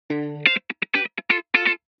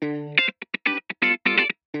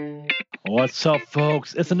What's up,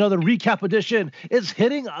 folks? It's another recap edition. It's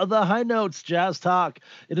hitting the high notes, Jazz Talk.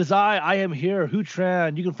 It is I am here,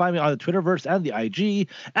 Hootran. You can find me on the Twitterverse and the IG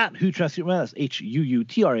at Hootran Superman. That's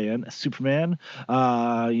Huutran Superman.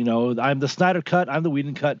 I'm the Snyder Cut. I'm the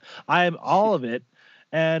Whedon Cut. I am all of it.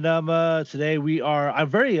 And today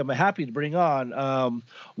I'm happy to bring on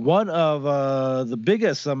one of the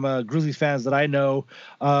biggest Grizzlies fans that I know.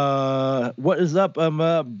 What is up?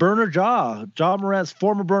 BurnerJa, John Morant's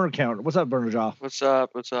former burner account. What's up, BurnerJa? What's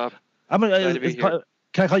up? I'm Glad to be here.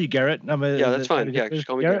 Can I call you Garrett? Yeah, that's fine. Yeah, just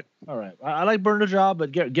call me Garrett. All right. I like BurnerJa,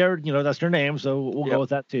 but Garrett, that's your name, so we'll go with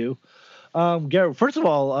that too. Garrett, first of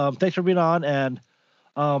all, thanks for being on, and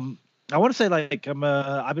I want to say,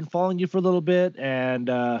 I've been following you for a little bit, and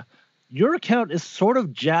your account is sort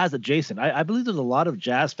of Jazz adjacent. I believe there's a lot of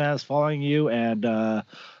Jazz fans following you, and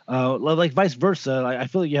like vice versa. I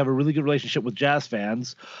feel like you have a really good relationship with Jazz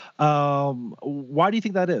fans. Why do you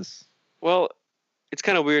think that is? Well, it's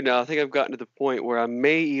kind of weird now. I think I've gotten to the point where I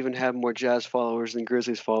may even have more Jazz followers than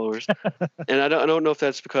Grizzlies followers, and I don't know if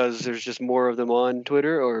that's because there's just more of them on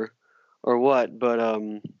Twitter or what, but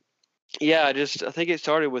yeah, I think it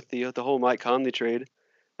started with the whole Mike Conley trade,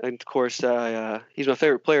 and of course, he's my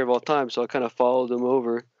favorite player of all time, so I kind of followed him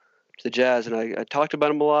over to the Jazz, and I talked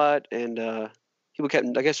about him a lot, and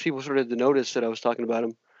people started to notice that I was talking about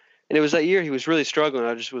him, and it was that year he was really struggling.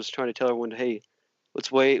 I just was trying to tell everyone, hey,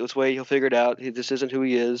 let's wait, he'll figure it out. This isn't who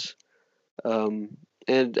he is, and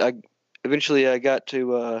I eventually got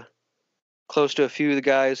to close to a few of the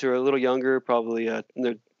guys who are a little younger, probably in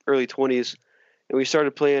their early 20s. And we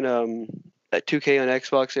started playing at 2K on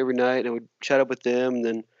Xbox every night, and would chat up with them, and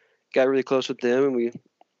then got really close with them. And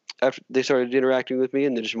after they started interacting with me,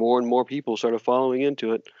 and then just more and more people started following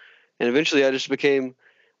into it. And eventually, I just became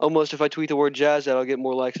almost, if I tweet the word Jazz out, I'll get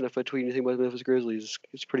more likes than if I tweet anything about the Memphis Grizzlies.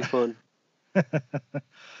 It's pretty fun. I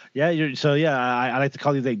like to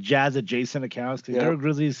call these like Jazz adjacent accounts because you're a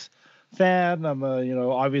Grizzlies fan. I'm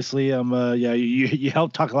obviously you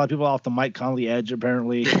helped talk a lot of people off the Mike Conley edge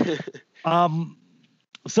apparently.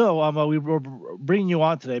 So we were bringing you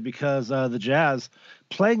on today because the Jazz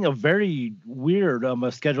playing a very weird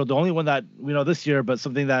schedule. The only one that we know this year, but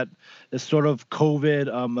something that is sort of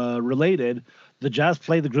COVID related. The Jazz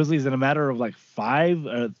played the Grizzlies in a matter of like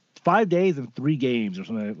 5 days and 3 games or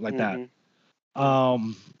something like that.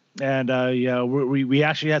 We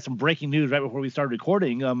actually had some breaking news right before we started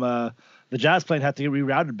recording. The Jazz plane had to get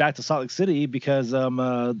rerouted back to Salt Lake City because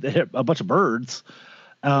they hit a bunch of birds.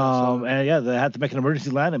 They had to make an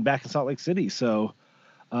emergency landing back in Salt Lake City. So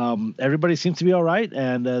everybody seems to be all right,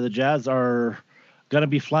 and the Jazz are going to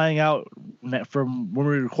be flying out from when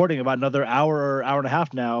we're recording about another hour or hour and a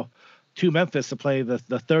half now to Memphis to play the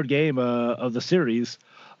third game of the series.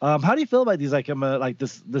 How do you feel about these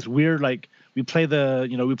this weird we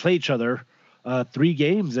play each other 3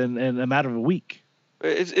 games in a matter of a week?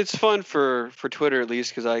 It's fun for Twitter at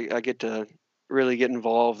least because I get to really get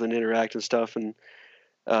involved and interact and stuff, and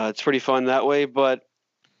it's pretty fun that way. But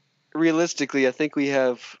realistically, I think we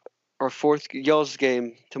have our 4th y'all's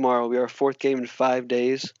game tomorrow. We are our 4th game in 5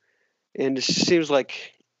 days, and it seems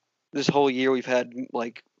like this whole year we've had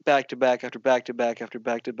like back to back after back to back after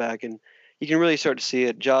back to back, and you can really start to see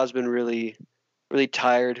it. Ja's been really, really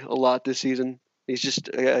tired a lot this season. He's just,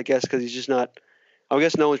 I guess, because he's just not. I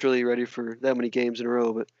guess no one's really ready for that many games in a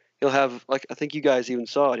row. But he'll have, like, I think you guys even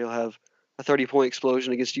saw it. He'll have a 30-point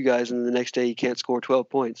explosion against you guys, and then the next day he can't score 12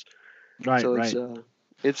 points. Right. So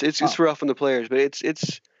it's rough on the players, but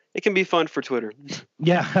it can be fun for Twitter.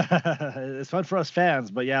 Yeah, it's fun for us fans,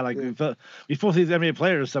 but we force these NBA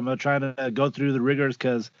players. I'm trying to go through the rigors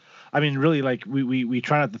because, I mean, really, like we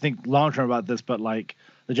try not to think long term about this, but like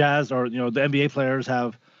the Jazz or the NBA players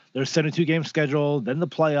have their 72 game schedule, then the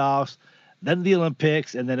playoffs, then the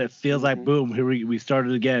Olympics, and then it feels like boom, here we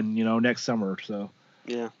started again, next summer. So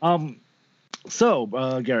yeah.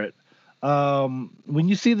 Garrett, when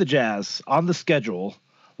you see the Jazz on the schedule,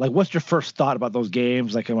 like, what's your first thought about those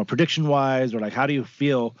games? Like, prediction wise, or like, how do you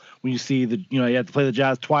feel when you see you have to play the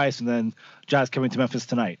Jazz twice and then Jazz coming to Memphis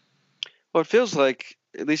tonight? Well, it feels like,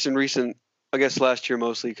 at least in recent, I guess last year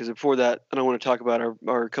mostly, because before that, I don't want to talk about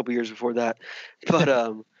our couple years before that, but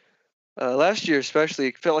last year especially,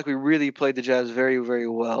 it felt like we really played the Jazz very, very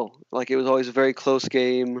well. Like, it was always a very close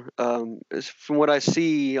game. From what I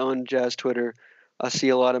see on Jazz Twitter, I see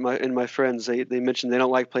a lot of my friends. They mention they don't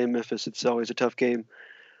like playing Memphis. It's always a tough game.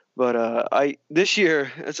 But this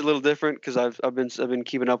year it's a little different because I've been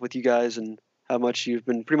keeping up with you guys and how much you've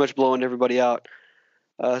been pretty much blowing everybody out.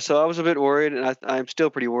 So I was a bit worried, and I'm still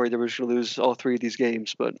pretty worried that we're just going to lose all 3 of these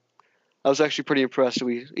games. But I was actually pretty impressed that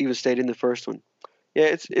we even stayed in the first one.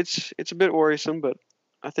 Yeah, it's a bit worrisome, but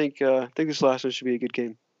I think this last one should be a good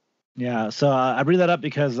game. Yeah, so I bring that up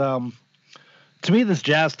because to me this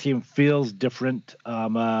Jazz team feels different.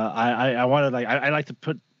 I wanted I like to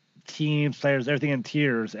put teams, players, everything in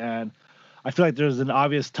tiers, and I feel like there's an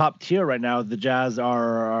obvious top tier right now. The Jazz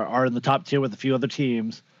are in the top tier with a few other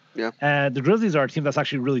teams. Yeah. And the Grizzlies are a team that's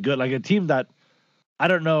actually really good, like a team that I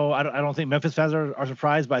don't know. I don't think Memphis fans are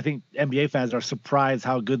surprised, but I think NBA fans are surprised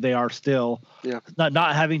how good they are still. Yeah.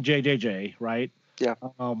 Not having JJJ, right? Yeah.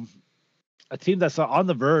 A team that's on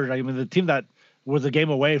the verge. I mean, the team that was a game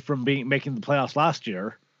away from making the playoffs last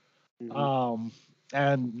year. Mm-hmm.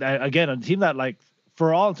 And again, a team that, like,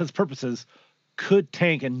 for all intents and purposes, could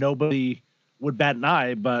tank and nobody would bat an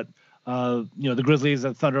eye. But the Grizzlies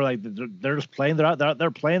and Thunder, like, they're just playing.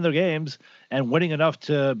 They're playing their games and winning enough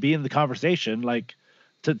to be in the conversation, like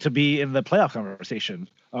to be in the playoff conversation,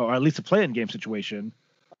 or at least a play-in game situation.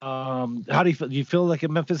 How do you feel? Do you feel like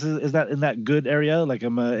Memphis is that in that good area? Like,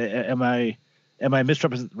 am I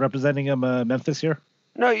misrepresenting Memphis here?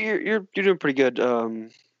 No, you're doing pretty good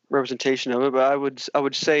representation of it, but I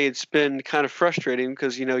would say it's been kind of frustrating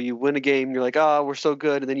because you win a game, you're like, we're so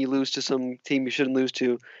good, and then you lose to some team you shouldn't lose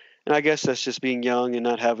to, and I guess that's just being young and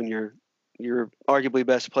not having your arguably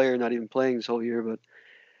best player not even playing this whole year. But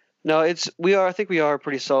no, I think we are a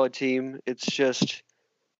pretty solid team.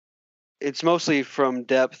 It's mostly from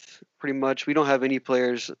depth, pretty much. We don't have any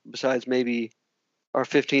players besides maybe our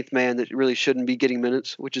 15th man that really shouldn't be getting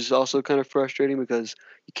minutes, which is also kind of frustrating because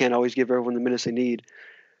you can't always give everyone the minutes they need.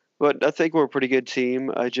 But I think we're a pretty good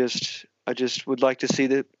team. I just would like to see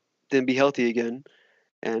them be healthy again.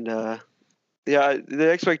 And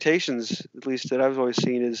the expectations, at least that I've always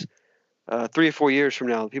seen, is 3 or 4 years from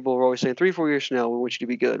now. People are always saying 3 or 4 years from now we want you to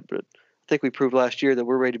be good. But I think we proved last year that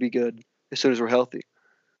we're ready to be good as soon as we're healthy.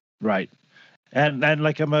 Right. And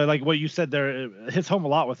like like what you said there, it hits home a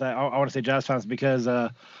lot with that. I want to say Jazz fans because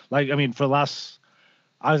for the last,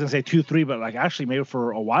 I was gonna say 2-3, but like actually maybe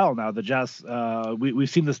for a while now, the Jazz we've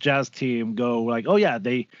seen this Jazz team go like, oh yeah,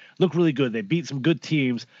 they look really good. They beat some good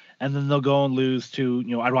teams, and then they'll go and lose to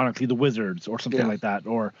ironically the Wizards or something like that,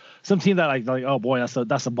 or some team that like oh boy, that's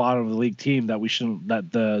the bottom of the league team that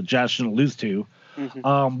the Jazz shouldn't lose to.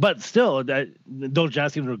 Mm-hmm. But still, those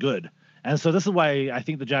Jazz teams are good. And so this is why I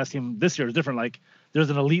think the Jazz team this year is different. Like,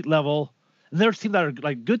 there's an elite level, and there's teams that are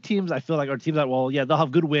like good teams. I feel like are teams that, well, yeah, they'll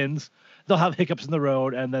have good wins, they'll have hiccups in the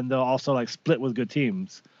road, and then they'll also like split with good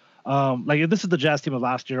teams. Like if this is the Jazz team of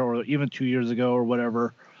last year, or even 2 years ago, or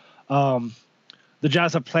whatever. The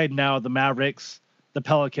Jazz have played now the Mavericks, the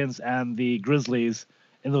Pelicans, and the Grizzlies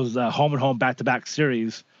in those home and home back-to-back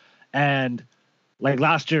series, and like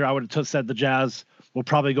last year, I would have said the Jazz will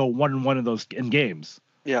probably go 1-1 in those in games.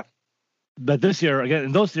 Yeah. But this year, again,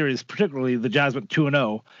 in those series, particularly, the Jazz went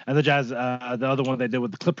 2-0, and the Jazz, the other one they did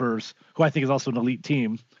with the Clippers, who I think is also an elite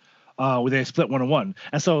team, where they split 1-1.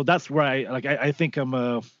 And so that's where I think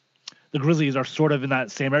the Grizzlies are sort of in that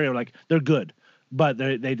same area. Like, they're good, but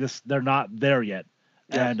they're not there yet.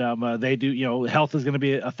 Yeah. And they do, health is going to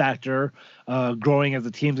be a factor. Growing as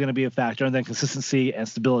a team is going to be a factor, and then consistency and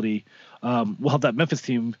stability will help that Memphis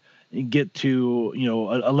team get to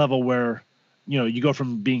a level where you go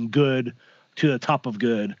from being good to the top of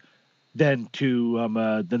good, then to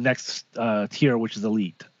the next tier, which is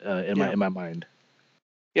elite in my mind.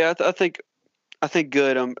 Yeah, I think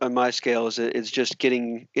good on my scale is just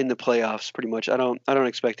getting in the playoffs. Pretty much, I don't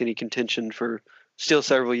expect any contention for still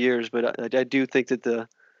several years, but I do think that the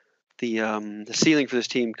ceiling for this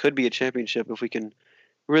team could be a championship if we can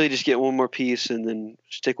really just get one more piece and then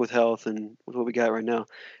stick with health and with what we got right now. Right.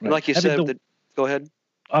 And like you said, go ahead.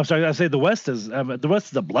 I'm sorry. I say the West is a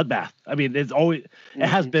bloodbath. I mean, it's always it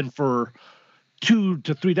has been for 2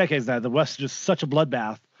 to 3 decades now. The West is just such a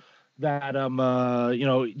bloodbath that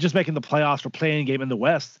just making the playoffs or playing game in the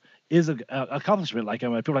West is an accomplishment. Like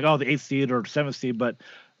people are like, oh, the 8th seed or 7th seed, but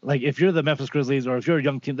like if you're the Memphis Grizzlies or if you're a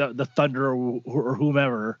young team, the Thunder or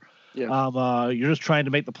whomever, you're just trying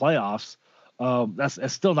to make the playoffs.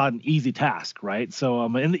 That's still not an easy task, right? So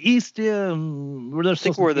in the East, I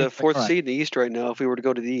think we're the 4th seed in the East right now. If we were to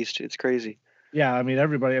go to the East, it's crazy. Yeah, I mean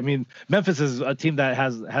everybody. I mean Memphis is a team that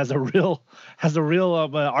has a real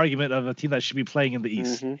argument of a team that should be playing in the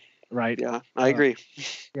East, right? Yeah, I agree.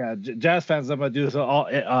 Yeah, Jazz fans do this a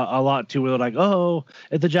lot too. Where they're like, oh,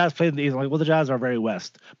 if the Jazz play in the East, I'm like, well, the Jazz are very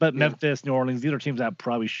West, but Memphis, New Orleans, these are teams that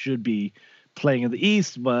probably should be playing in the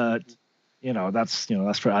East, but. That's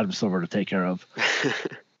for Adam Silver to take care of.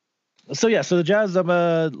 So the Jazz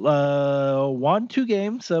won 2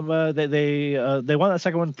 games. They won that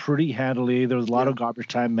second one pretty handily. There was a lot of garbage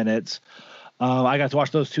time minutes. I got to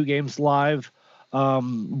watch those 2 games live.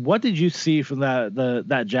 What did you see from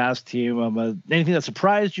that Jazz team? Anything that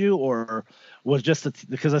surprised you, or was just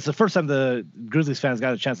because that's the first time the Grizzlies fans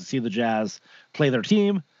got a chance to see the Jazz play their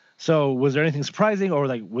team? So was there anything surprising, or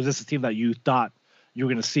like was this a team that you thought you were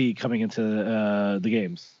going to see coming into the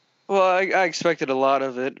games? Well, I expected a lot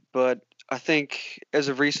of it, but I think as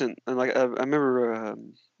of recent, and like I remember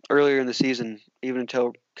earlier in the season, even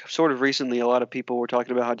until sort of recently, a lot of people were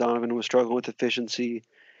talking about how Donovan was struggling with efficiency.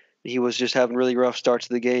 He was just having really rough starts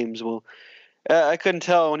to the games. Well, I couldn't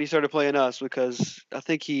tell when he started playing us because I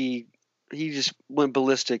think he just went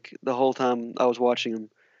ballistic the whole time I was watching him.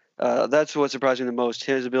 That's what surprised me the most.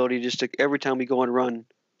 His ability just to every time we go on a run,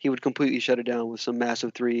 he would completely shut it down with some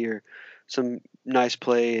massive 3 or some nice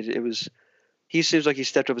play. He seems like he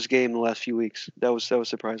stepped up his game in the last few weeks. That was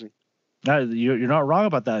surprising. You're not wrong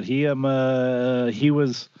about that. He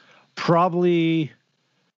was probably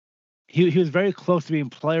he was very close to being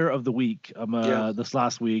player of the week this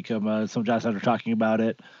last week. Some Jazz fans were talking about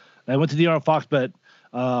it. I went to De'Aaron Fox, but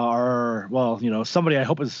somebody I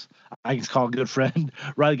hope I can call a good friend,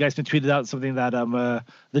 Riley Geisman, tweeted out something that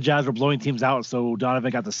the Jazz were blowing teams out, so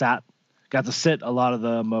Donovan got to sit a lot of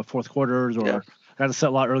the fourth quarters, or got to sit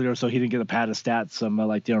a lot earlier, so he didn't get a pad of stats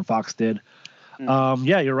like De'Aaron Fox did.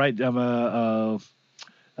 You're right.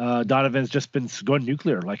 Donovan's just been going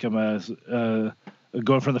nuclear. Like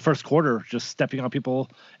going from the first quarter, just stepping on people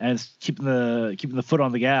and keeping the foot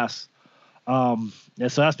on the gas. So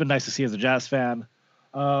that's been nice to see as a Jazz fan.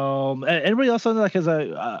 Anybody else on like I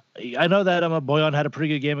know that Boyan had a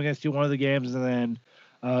pretty good game against you one of the games, and then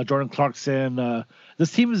Jordan Clarkson.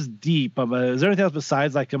 This team is deep. Is there anything else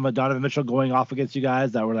besides like Donovan Mitchell going off against you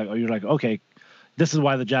guys that were like, you're like, okay, this is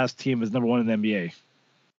why the Jazz team is number 1 in the NBA?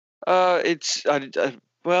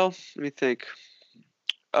 Well, let me think.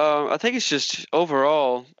 I think it's just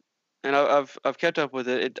overall, and I've kept up with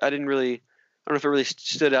it. I don't know if it really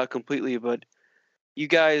stood out completely, but you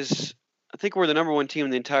guys, I think we're the number 1 team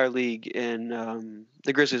in the entire league, and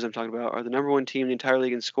the Grizzlies I'm talking about are the number 1 team in the entire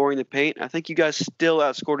league in scoring the paint. I think you guys still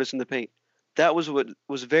outscored us in the paint. That was what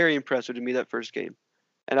was very impressive to me that first game,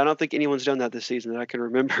 and I don't think anyone's done that this season that I can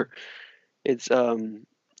remember. It's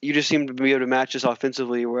you just seem to be able to match us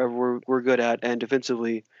offensively wherever we're good at, and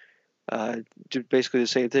defensively, basically the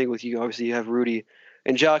same thing with you. Obviously, you have Rudy,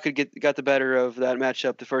 and Ja got the better of that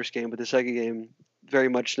matchup the first game, but the second game, very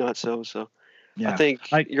much not so. So, yeah, I think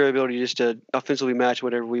your ability just to offensively match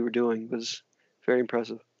whatever we were doing was very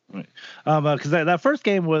impressive. Right, because that first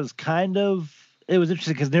game was it was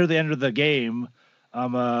interesting because near the end of the game,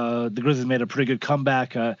 the Grizzlies made a pretty good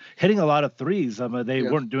comeback, hitting a lot of threes. They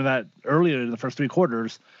weren't doing that earlier in the first 3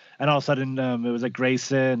 quarters, and all of a sudden it was like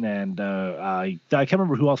Grayson and I can't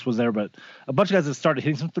remember who else was there, but a bunch of guys that started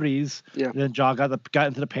hitting some threes. Yeah. And then Ja got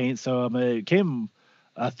into the paint, so it came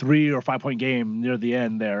a 3 or 5 point game near the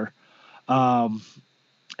end there. And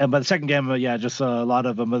by the second game, just a lot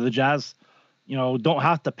of the Jazz, don't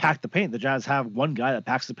have to pack the paint. The Jazz have one guy that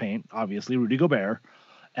packs the paint, obviously Rudy Gobert.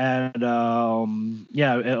 And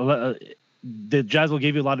the Jazz will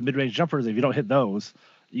give you a lot of mid-range jumpers. If you don't hit those,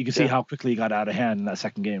 you can see how quickly he got out of hand in that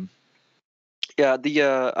second game. Yeah,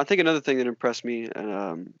 I think another thing that impressed me,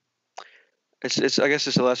 and it's I guess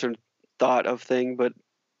it's a lesser thought of thing, but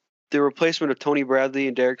the replacement of Tony Bradley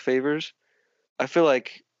and Derek Favors. I feel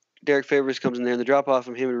like Derek Favors comes in there, and the drop off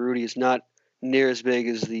from him and Rudy is not near as big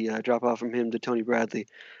as the drop off from him to Tony Bradley.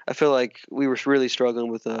 I feel like we were really struggling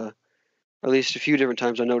with at least a few different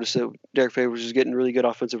times I noticed that Derek Favors was getting really good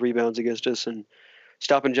offensive rebounds against us and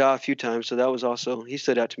stopping Ja a few times. So that was also, he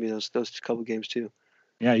stood out to me those couple games too.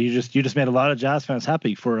 Yeah, you just made a lot of Jazz fans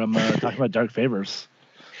happy for talking about Derek Favors,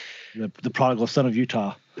 the prodigal son of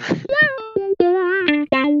Utah.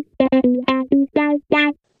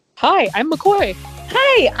 Hi, I'm McCoy.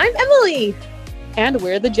 Hi, I'm Emily. And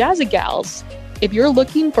we're the Jazzy Gals. If you're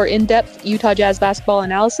looking for in-depth Utah Jazz basketball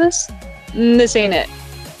analysis, this ain't it.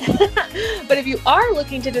 But if you are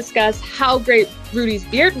looking to discuss how great Rudy's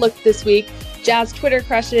beard looked this week, Jazz Twitter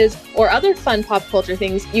crushes, or other fun pop culture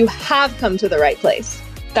things, you have come to the right place.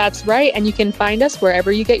 That's right, and you can find us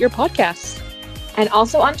wherever you get your podcasts. And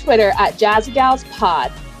also on Twitter at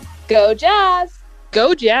JazzyGalsPod. Go Jazz!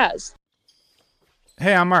 Go Jazz!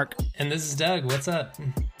 Hey, I'm Mark. And this is Doug. What's up?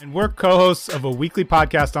 And we're co-hosts of a weekly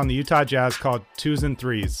podcast on the Utah Jazz called 2s and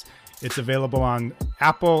 3s. It's available on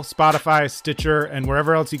Apple, Spotify, Stitcher, and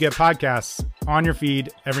wherever else you get podcasts on your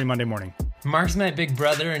feed every Monday morning. Mark's my big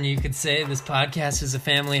brother, and you could say this podcast is a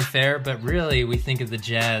family affair, but really we think of the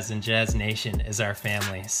Jazz and Jazz Nation as our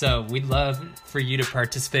family. So we'd love for you to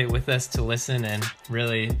participate with us, to listen, and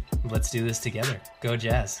really, let's do this together. Go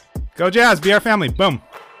Jazz. Go Jazz. Be our family. Boom.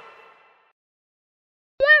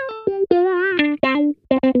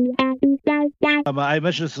 I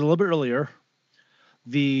mentioned this a little bit earlier.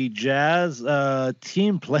 The Jazz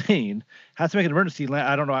team plane has to make an emergency land.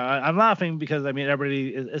 I don't know. I'm laughing because I mean everybody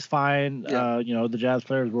is fine. Yeah. The Jazz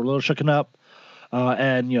players were a little shooken up,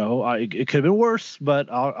 and it could have been worse. But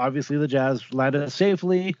obviously the Jazz landed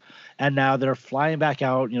safely, and now they're flying back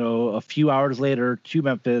out. A few hours later to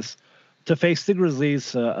Memphis to face the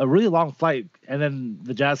Grizzlies. A really long flight, and then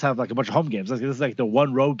the Jazz have like a bunch of home games. This is like the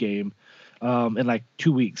one road game in like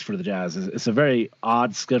 2 weeks for the Jazz. It's a very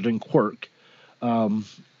odd scheduling quirk.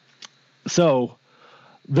 So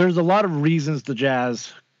there's a lot of reasons the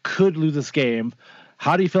Jazz could lose this game.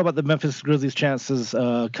 How do you feel about the Memphis Grizzlies' chances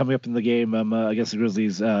coming up in the game against the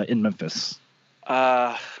Grizzlies in Memphis?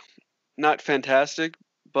 Not fantastic,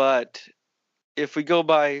 but if we go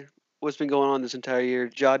by what's been going on this entire year,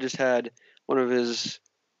 Ja just had one of his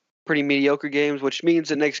pretty mediocre games, which means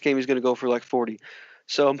the next game he's going to go for like 40.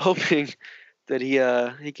 So I'm hoping that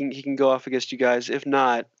he can go off against you guys. If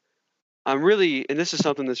not, I'm really, and this is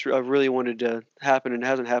something that's I've really wanted to happen and it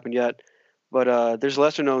hasn't happened yet, but there's a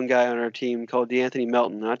lesser known guy on our team called DeAnthony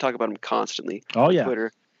Melton, and I talk about him constantly on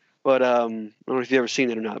Twitter. But I don't know if you've ever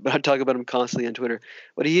seen it or not, but I talk about him constantly on Twitter.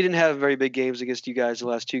 But he didn't have very big games against you guys the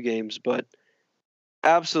last 2 games, but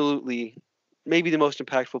absolutely maybe the most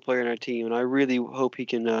impactful player on our team, and I really hope he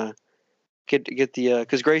can get the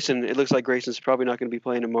because Grayson, it looks like Grayson's probably not going to be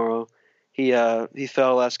playing tomorrow. He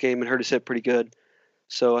fell last game and hurt his hip pretty good.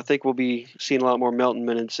 So I think we'll be seeing a lot more Melton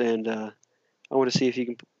minutes, and I want to see if he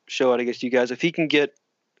can show out against you guys. If he can get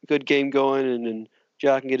a good game going, and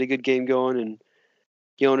Ja can get a good game going, and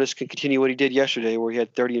Jonas can continue what he did yesterday, where he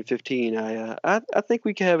had 30 and 15, I think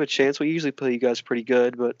we can have a chance. We usually play you guys pretty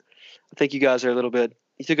good, but I think you guys are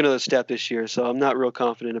you took another step this year, so I'm not real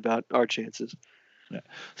confident about our chances. Yeah.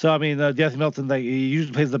 So, I mean, DeAnthony Melton, he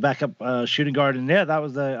usually plays the backup shooting guard, and that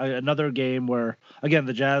was another game where, again,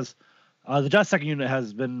 the Jazz second unit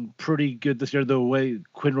has been pretty good this year. The way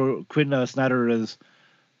Quinn Snyder is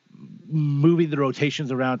moving the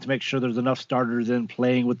rotations around to make sure there's enough starters in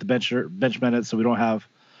playing with the bench minutes, so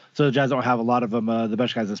the Jazz don't have a lot of them. The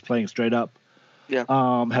bench guys that's playing straight up. Yeah.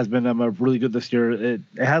 Has been really good this year. It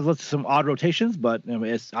has led to some odd rotations, but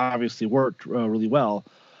it's obviously worked really well.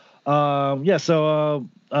 So you're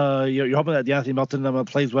hoping that DeAnthony Melton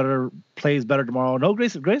plays better tomorrow. No,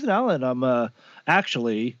 Grayson Allen.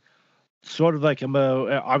 Actually. Sort of like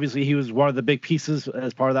obviously he was one of the big pieces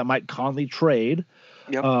as part of that Mike Conley trade,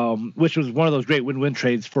 which was one of those great win-win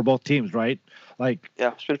trades for both teams, right? Like,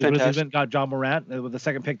 it's been fantastic. Got John Morant with the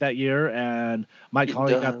second pick that year, and Mike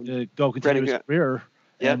Conley got to go continue his career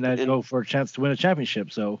and then go for a chance to win a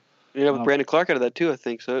championship. So with Brandon Clark out of that too, I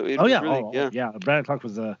think so. Brandon Clark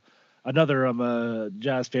was another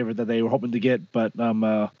Jazz favorite that they were hoping to get, but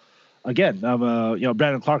Brandon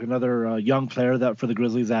Clark, another young player that for the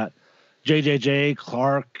Grizzlies that. JJJ,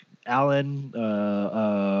 Clark, Allen,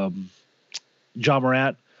 John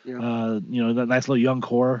Morant, that nice little young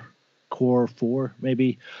core 4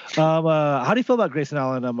 maybe. How do you feel about Grayson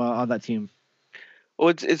Allen on that team?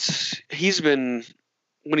 Well, he's been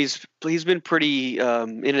pretty in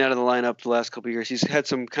and out of the lineup the last couple of years. He's had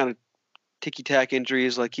some kind of ticky-tack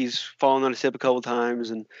injuries, like he's fallen on his hip a couple of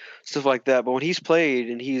times and stuff like that. But when he's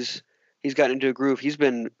played and he's gotten into a groove, he's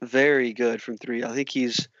been very good from 3. I think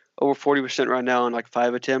he's over 40% right now on like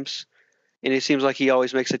 5 attempts, and it seems like he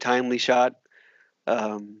always makes a timely shot.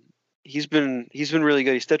 He's been really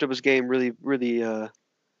good. He stepped up his game really to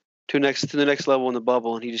the next level in the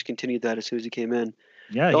bubble, and he just continued that as soon as he came in.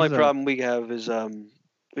 Yeah. The only problem we have is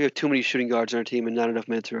we have too many shooting guards on our team and not enough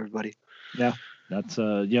minutes for everybody. Yeah, that's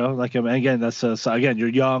again, that's again, you're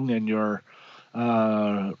young and you're.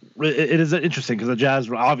 It is interesting because the Jazz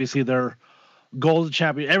obviously their goal is a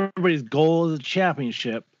champion. Everybody's goal is a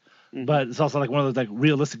championship. Mm-hmm. But it's also like one of those like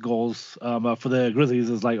realistic goals for the Grizzlies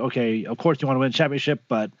is like, okay, of course you want to win a championship,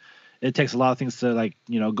 but it takes a lot of things to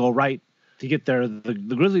go right to get there.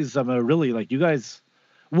 The Grizzlies really like you guys.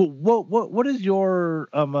 What is your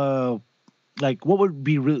what would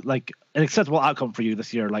be really like an acceptable outcome for you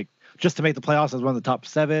this year? Like just to make the playoffs as one of the top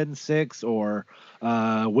 7, 6, or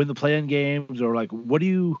win the play-in games, or like what do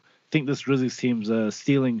you think this Grizzlies team's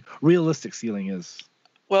realistic ceiling is?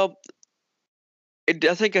 Well, I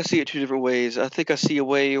think I see it 2 different ways. I think I see a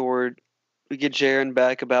way where we get Jaren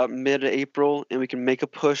back about mid-April and we can make a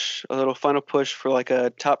little final push for like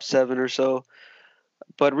a top 7 or so.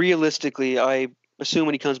 But realistically, I assume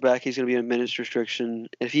when he comes back, he's going to be in a minutes restriction.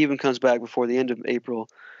 If he even comes back before the end of April,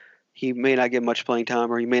 he may not get much playing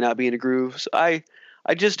time or he may not be in a groove. So I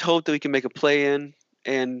just hope that we can make a play-in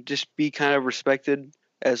and just be kind of respected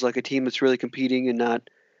as like a team that's really competing and not.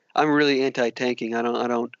 I'm really anti-tanking. I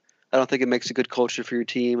don't think it makes a good culture for your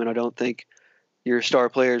team, and I don't think your star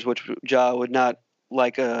players, which Ja would not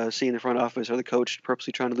like seeing the front office or the coach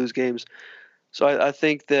purposely trying to lose games. So I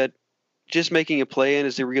think that just making a play in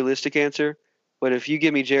is the realistic answer. But if you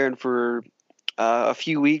give me Jaren for a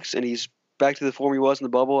few weeks and he's back to the form he was in the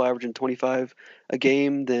bubble, averaging 25 a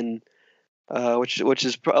game, then which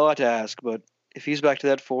is a lot to ask. But if he's back to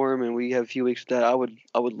that form and we have a few weeks of that, I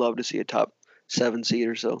would love to see a top 7 seed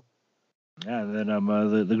or so. Yeah, and then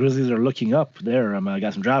the Grizzlies are looking up there.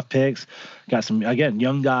 Got some draft picks, got some again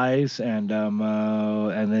young guys, and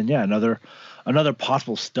then yeah, another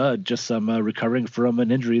possible stud just recovering from an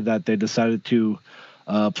injury that they decided to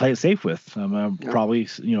play it safe with. Probably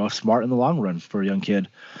smart in the long run for a young kid.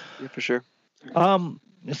 Yeah, for sure.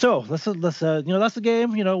 So let's that's the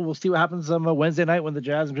game. We'll see what happens Wednesday night when the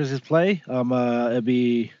Jazz and Grizzlies play. It'd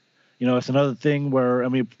be. It's another thing where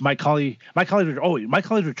my colleagues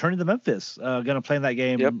returning to Memphis, gonna play in that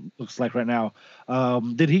game. Yep. Looks like right now.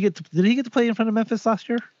 Did he get to play in front of Memphis last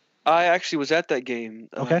year? I actually was at that game.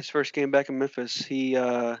 Okay. His first game back in Memphis. He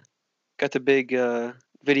got the big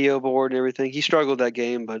video board and everything. He struggled that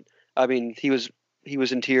game, but he was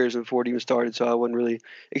in tears before it even started, so I wasn't really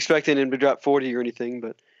expecting him to drop 40 or anything.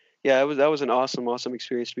 But yeah, that was an awesome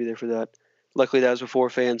experience to be there for that. Luckily, that was before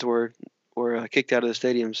fans were kicked out of the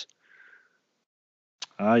stadiums.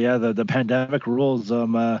 Yeah, the pandemic rules.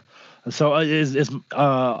 So is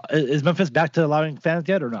Memphis back to allowing fans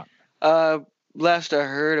yet or not? Last I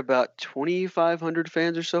heard, about 2,500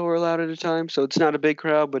 fans or so are allowed at a time. So it's not a big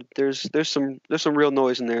crowd, but there's some real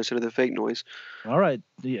noise in there instead of the fake noise. All right,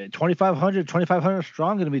 2,500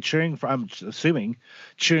 strong, going to be cheering for. I'm assuming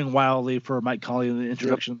cheering wildly for Mike Conley in the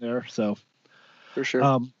introduction there. So for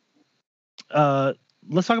sure.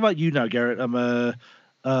 Let's talk about you now, Garrett.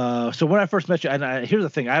 So when I first met you, and here's the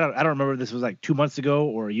thing, I don't remember if this was like 2 months ago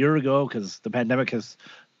or a year ago because the pandemic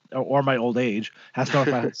or my old age has thrown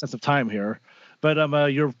off my sense of time here. But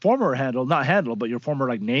your former but your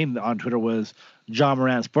former name on Twitter was Ja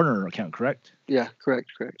Morant's burner account, correct? Yeah,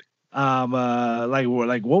 correct. What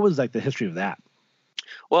was the history of that?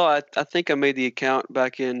 Well, I think I made the account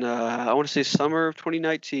back in I want to say summer of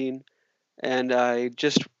 2019, and I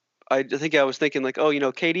think I was thinking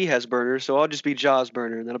KD has burners, so I'll just be Ja's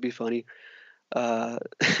burner, and that'll be funny. So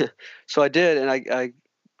I did, and I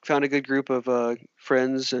found a good group of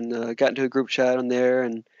friends and got into a group chat on there,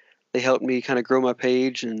 and they helped me kind of grow my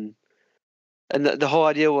page. And the whole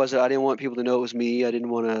idea was that I didn't want people to know it was me. I didn't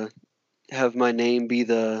want to have my name be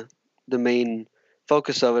the main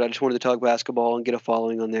focus of it. I just wanted to talk basketball and get a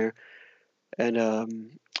following on there. And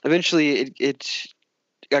eventually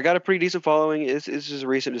I got a pretty decent following. This is a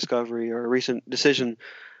recent discovery or a recent decision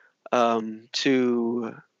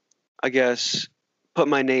to, I guess, put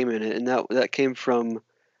my name in it. And that came from,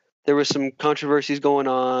 there was some controversies going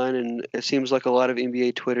on, and it seems like a lot of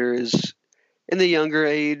NBA Twitter is in the younger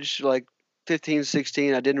age, like 15,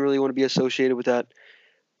 16. I didn't really want to be associated with that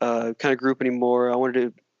kind of group anymore. I wanted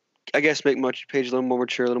to, I guess, make my page a little more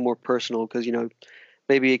mature, a little more personal, because,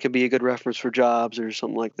 maybe it could be a good reference for jobs or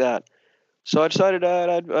something like that. So I decided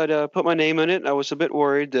I'd put my name in it. I was a bit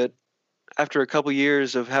worried that after a couple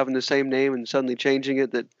years of having the same name and suddenly changing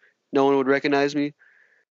it, that no one would recognize me.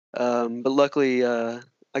 But luckily,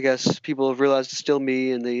 I guess people have realized it's still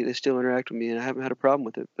me, and they still interact with me, and I haven't had a problem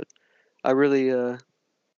with it. But I really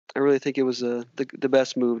think it was the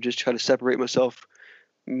best move. Just try to separate myself,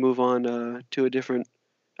 move on to a different,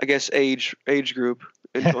 I guess, age group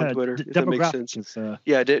on Twitter, if that makes sense. Different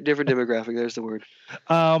demographic. There's the word.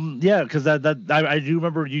 Yeah, because I do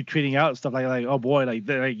remember you tweeting out stuff like oh boy, like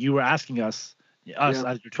you were asking us as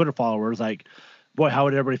your Twitter followers, like, boy, how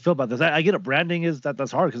would everybody feel about this? I get it. Branding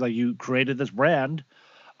that's hard because you created this brand.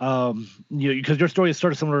 Because your story is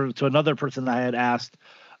sort of similar to another person that I had asked.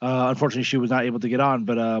 Unfortunately, she was not able to get on,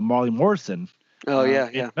 but Marley Morrison. Oh yeah.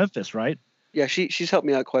 In Memphis, right? Yeah, she's helped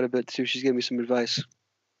me out quite a bit too. She's given me some advice.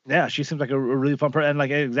 Yeah, she seems like a really fun person,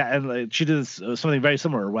 and she does something very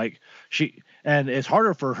similar. And it's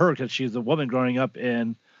harder for her because she's a woman growing up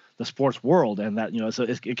in the sports world, and that so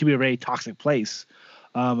it can be a very toxic place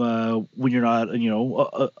when you're not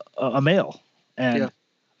a male. And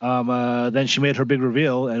then she made her big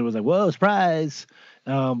reveal, and it was like, whoa, surprise!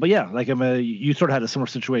 But yeah, you sort of had a similar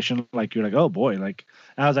situation. Like you're like, oh boy, and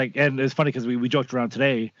I was like, and it's funny because we joked around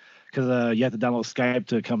today because you have to download Skype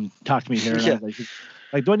to come talk to me here. And I was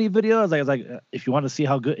like, do I need video? I was like, if you want me to see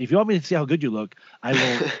how good you look, I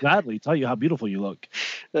will gladly tell you how beautiful you look.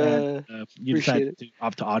 And you decided to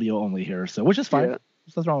opt to audio only here, so which is fine. Yeah.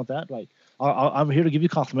 There's nothing wrong with that. I'm here to give you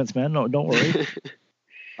compliments, man. No, don't worry.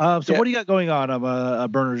 What do you got going on,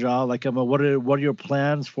 BurnerJa? What are your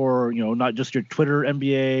plans for not just your Twitter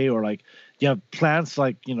NBA, or you have plans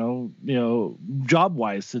like job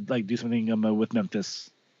wise to like do something with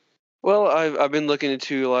Memphis? Well, I've been looking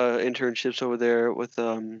into a lot of internships over there with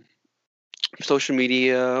social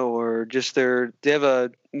media, or just they have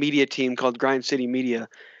a media team called Grind City Media,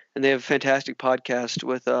 and they have a fantastic podcast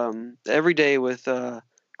with every day with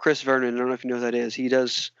Chris Vernon. I don't know if you know who that is. He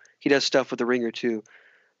does stuff with The Ringer too,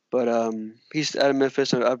 but he's out of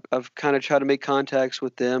Memphis. I've kind of tried to make contacts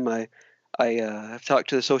with them. I've talked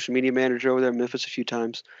to the social media manager over there in Memphis a few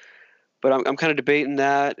times, but I'm kind of debating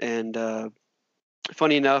that. And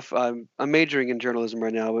funny enough, I'm majoring in journalism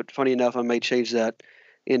right now. But funny enough, I may change that,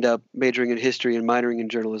 end up majoring in history and minoring in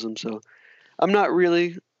journalism. So I'm not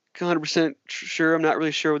really 100% sure. I'm not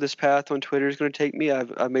really sure where this path on Twitter is going to take me.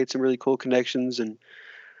 I've made some really cool connections and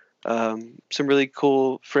some really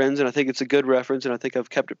cool friends, and I think it's a good reference, and I think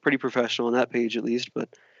I've kept it pretty professional on that page at least. But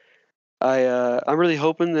I'm really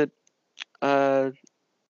hoping that I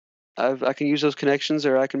can use those connections,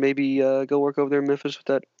 or I can maybe go work over there in Memphis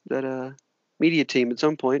with that media team at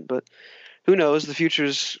some point. But who knows? The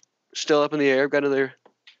future's still up in the air.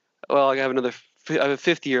 I have a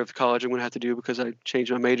fifth year of college I'm going to have to do because I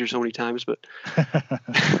changed my major so many times. But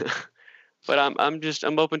but I'm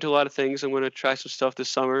open to a lot of things. I'm going to try some stuff this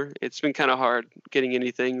summer. It's been kind of hard getting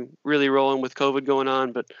anything really rolling with COVID going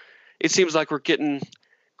on, but it seems like we're getting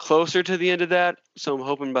closer to the end of that. So I'm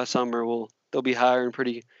hoping by summer they'll be hiring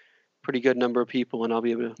pretty good number of people, and I'll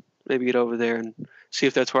be able to maybe get over there and see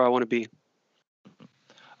if that's where I want to be.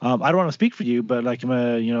 I don't want to speak for you, but like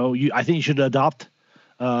I think you should adopt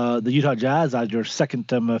the Utah Jazz as your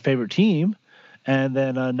second favorite team, and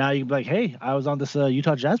then now you can be like, hey, I was on this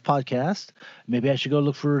Utah Jazz podcast. Maybe I should go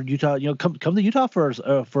look for Utah. Come to Utah for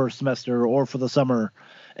a semester or for the summer,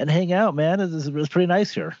 and hang out, man. It's pretty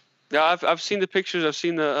nice here. Yeah, I've seen the pictures. I've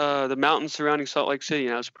seen the mountains surrounding Salt Lake City,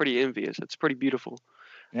 and I was pretty envious. It's pretty beautiful.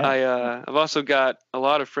 Yeah. I've also got a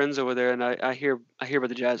lot of friends over there, and I hear about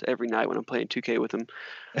the Jazz every night when I'm playing 2K with them.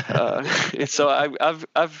 And so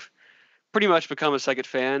I've pretty much become a second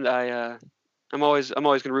fan. I'm always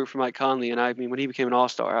going to root for Mike Conley, and I mean when he became an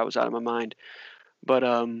All-Star, I was out of my mind. But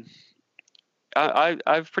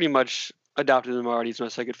I've pretty much adopted him already as my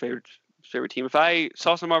second favorite team. If I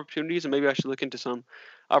saw some opportunities, and maybe I should look into some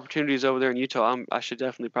opportunities over there in Utah, I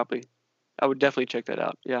would definitely check that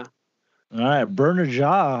out. Yeah. All right,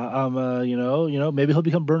 BurnerJa. Maybe he'll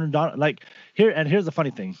become Burner Donovan. Like here's the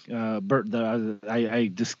funny thing. I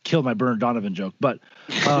just killed my Burner Donovan joke, but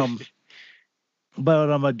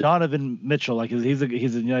Donovan Mitchell, like he's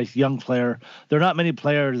a nice young player. There are not many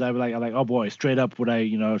players I'm like, oh boy, straight up would I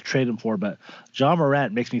trade him for, but Ja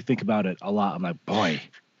Morant makes me think about it a lot. I'm like, boy,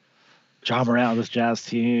 Ja Morant on this Jazz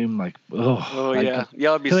team, like, yeah,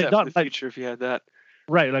 I'd be set for the future if you had that.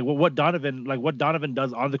 Right, like what Donovan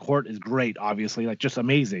does on the court is great, obviously, like just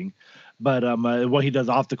amazing. But what he does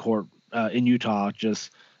off the court in Utah,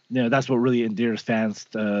 just that's what really endears fans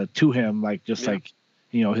to him. Like just like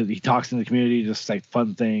he talks in the community, just like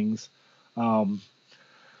fun things.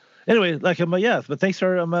 Anyway, like but thanks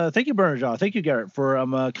for thank you BurnerJa, thank you Garrett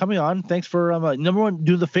for coming on. Thanks for number one,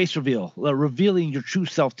 doing the face reveal, revealing your true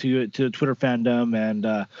self to Twitter fandom,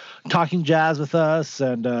 and talking Jazz with us,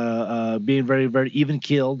 and being very very even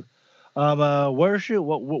keeled.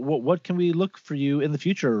 What can we look for you in the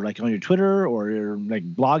future, like on your Twitter or your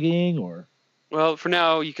like blogging or? Well, for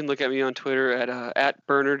now, you can look at me on Twitter at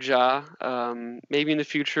BurnerJa. Maybe in the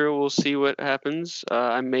future we'll see what happens.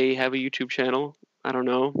 I may have a YouTube channel. I don't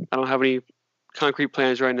know. I don't have any concrete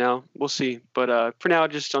plans right now. We'll see. But for now,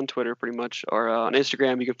 just on Twitter pretty much. Or on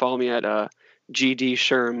Instagram, you can follow me at GD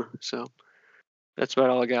Sherm. So that's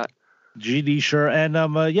about all I got. GD sure. And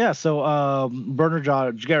so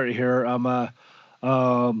BurnerJa Garrett here.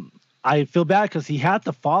 I feel bad because he had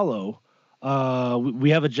to follow.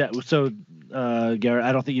 We have Garrett,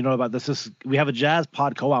 I don't think you know about this. We have a Jazz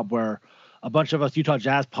pod co-op where a bunch of us Utah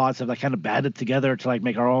Jazz pods have like kind of banded together to like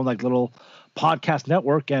make our own like little podcast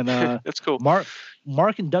network, and that's cool. Mark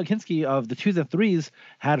and Doug Hinsky of the 2s and 3s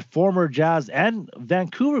had former Jazz and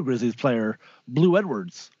Vancouver Grizzlies player Blue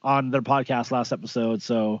Edwards on their podcast last episode.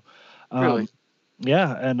 So really,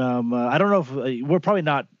 yeah, and I don't know if we're probably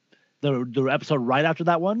not the episode right after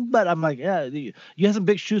that one, but I'm like, yeah, you have some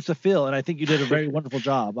big shoes to fill, and I think you did a very wonderful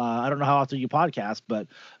job. I don't know how often you podcast, but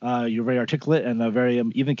you're very articulate and a very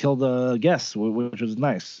even killed guest, which was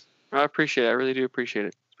nice. I appreciate it. I really do appreciate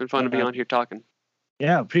it. It's been fun to be on here talking.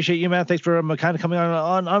 Yeah, appreciate you, man. Thanks for kind of coming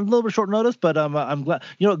on a little bit short notice, but I'm glad.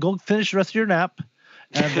 Go finish the rest of your nap,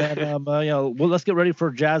 and then let's get ready for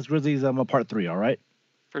Jazz Grizzlies part 3. All right.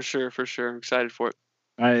 For sure. I'm excited for it.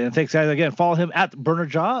 All right, and thanks guys again. Follow him at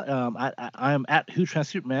BurnerJa. I am at Who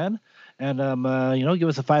Transsuit Man, and give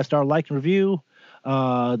us a 5-star like and review.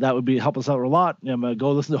 That would help us out a lot.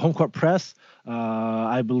 Go listen to Home Court Press.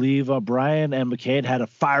 I believe Brian and McCade had a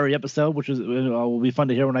fiery episode, which will be fun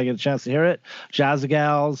to hear when I get a chance to hear it. Jazz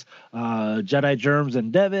Gals, Jedi Germs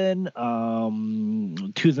and Devin, 2s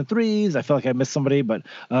and 3s. I feel like I missed somebody, but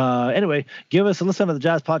anyway, give us a listen to the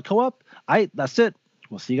Jazz Pod Co-op. That's it.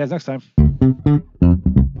 We'll see you guys next time.